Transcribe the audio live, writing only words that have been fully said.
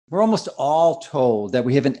We're almost all told that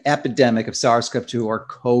we have an epidemic of SARS-CoV-2 or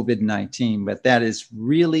COVID-19, but that is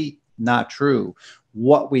really not true.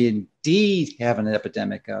 What we indeed have an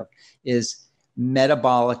epidemic of is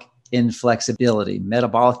metabolic inflexibility,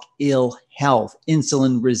 metabolic ill health,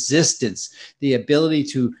 insulin resistance, the ability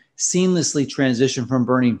to seamlessly transition from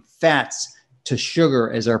burning fats to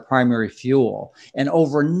sugar as our primary fuel. And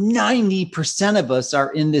over 90% of us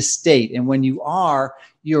are in this state. And when you are,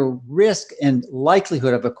 your risk and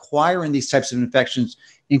likelihood of acquiring these types of infections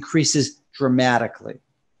increases dramatically.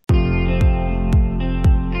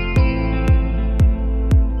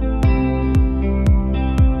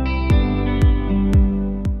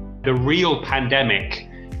 The real pandemic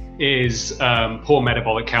is poor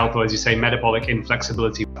metabolic health, or as you say, metabolic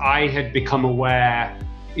inflexibility. I had become aware,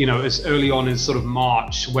 as early on as sort of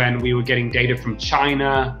March, when we were getting data from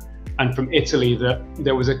China and from Italy, that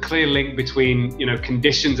there was a clear link between,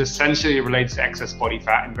 conditions essentially related to excess body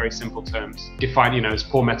fat in very simple terms, defined, as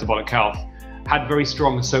poor metabolic health, had very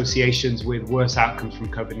strong associations with worse outcomes from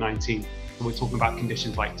COVID-19. We're talking about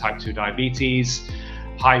conditions like type 2 diabetes,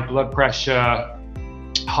 high blood pressure,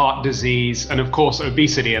 heart disease, and of course,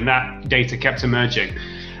 obesity, and that data kept emerging.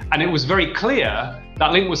 And it was very clear,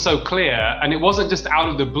 that link was so clear, and it wasn't just out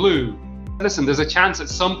of the blue. Listen, there's a chance at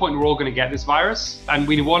some point we're all going to get this virus, and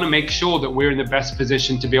we want to make sure that we're in the best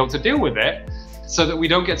position to be able to deal with it so that we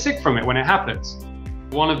don't get sick from it when it happens.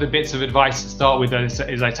 One of the bits of advice to start with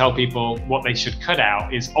is I tell people what they should cut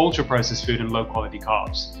out is ultra-processed food and low-quality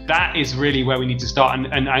carbs. That is really where we need to start,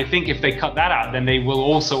 and I think if they cut that out, then they will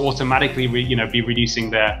also automatically be reducing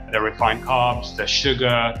their refined carbs, their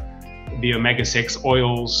sugar, the omega-6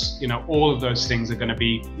 oils. All of those things are going to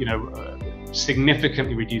be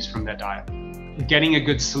significantly reduced from their diet. Getting a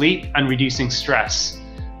good sleep and reducing stress.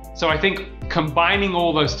 So I think combining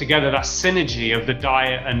all those together, that synergy of the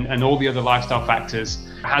diet and all the other lifestyle factors,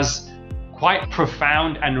 has quite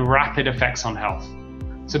profound and rapid effects on health.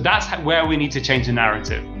 So that's where we need to change the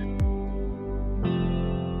narrative.